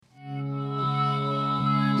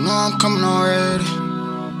know I'm coming already.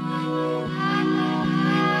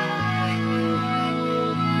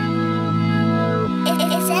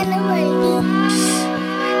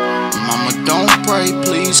 Mama, don't pray,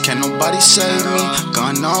 please, can't nobody save me.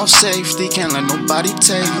 Gun off safety, can't let nobody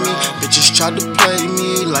take me. Bitches tried to play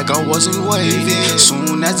me like I wasn't wavy.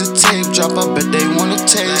 Soon as the tape drop, I bet they wanna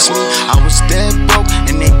taste me. I was dead broke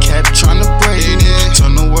and they kept trying to break me.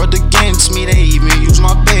 Turn the world against me, they even use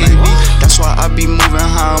my baby. That's why I be moving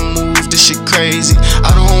how I move, this shit crazy.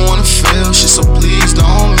 I don't wanna feel shit, so please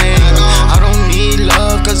don't make me. I don't need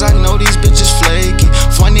love, cause I know these bitches flaky.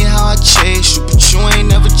 Funny how I chase you, but you ain't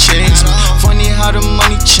never chased me. Funny how the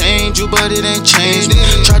money changed you, but it ain't changed me.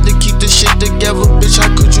 Tried to keep this shit together, bitch, how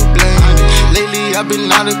could you blame me? Lately I've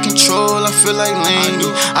been out of control, I feel like Lane.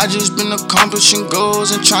 I just been accomplishing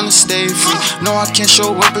goals and trying to stay free. No, I can't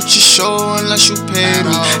show up at your show unless you pay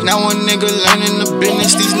me. Now a nigga learning the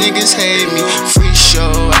business, these niggas hate me. Free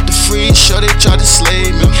show after free show, they try to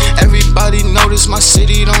slay me. Everybody notice my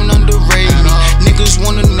city don't underrate me. Niggas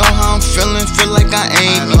wanna know how I'm feeling, feel like I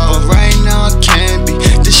ain't me. But right now I can't be,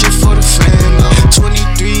 this shit for the family.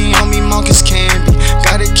 23 on me, monkeys can't be.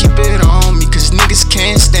 Gotta keep it on me, cause niggas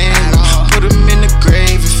can't stand me. Put him in the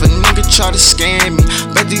grave if a nigga try to scam me.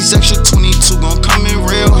 Bet these extra 22 gon' come in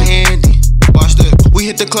real handy. Watch this. We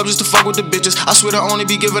hit the club just to fuck with the bitches. I swear to only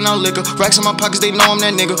be giving out liquor. Racks in my pockets, they know I'm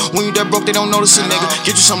that nigga. When you that broke, they don't notice a nigga.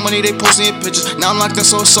 Get you some money, they posting your pictures. Now I'm locked in,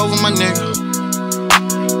 so it's over, my nigga.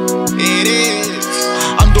 It is.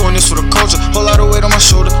 I'm doing this for the culture. Whole lot of weight on my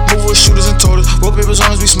shoulder. Move with shooters and toters. Roll papers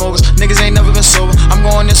on us, we smokers. Niggas ain't never been sober. I'm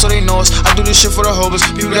going in so they know us. I do this shit for the hopers.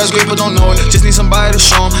 People that's great but don't know it. Just need somebody to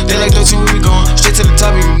show them. They like 13, where we going? Straight to the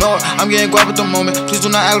top, and you know it. I'm getting guap at the moment. Please do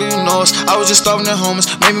not act like you know us. I was just starving at homeless.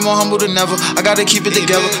 Made me more humble than ever. I gotta keep it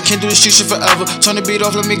together. Can't do this street shit forever. Turn the beat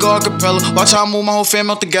off, let me go acapella. Watch how I move my whole fam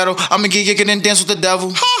out the ghetto. I'ma get yicked and dance with the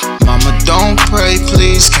devil. Mama, don't pray,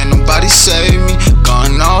 please. Can't nobody save me.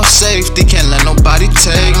 Gun off safety, can't let nobody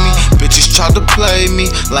take me. Bitches tried to play me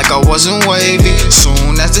like I wasn't wavy.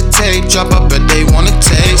 Soon as the tape drop, I bet they wanna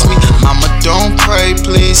taste me. Mama, don't pray,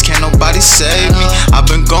 please, can't nobody save me. I've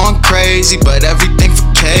been going crazy, but everything for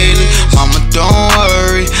Kaylee. Mama, don't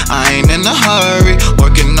worry, I ain't in a hurry.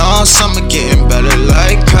 Working all summer, getting better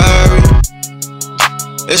like Curry.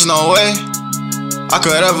 There's no way I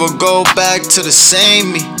could ever go back to the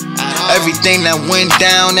same me. Everything that went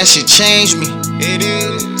down, that shit changed me. It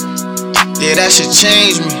is. Yeah, that shit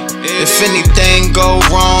changed me. If anything go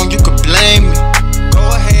wrong, you could blame me.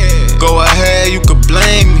 Go ahead, you could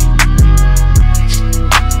blame me.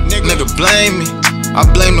 Nigga, blame me. I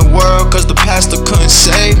blame the world, cause the pastor couldn't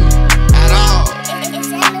save me at all.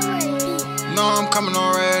 No, I'm coming on.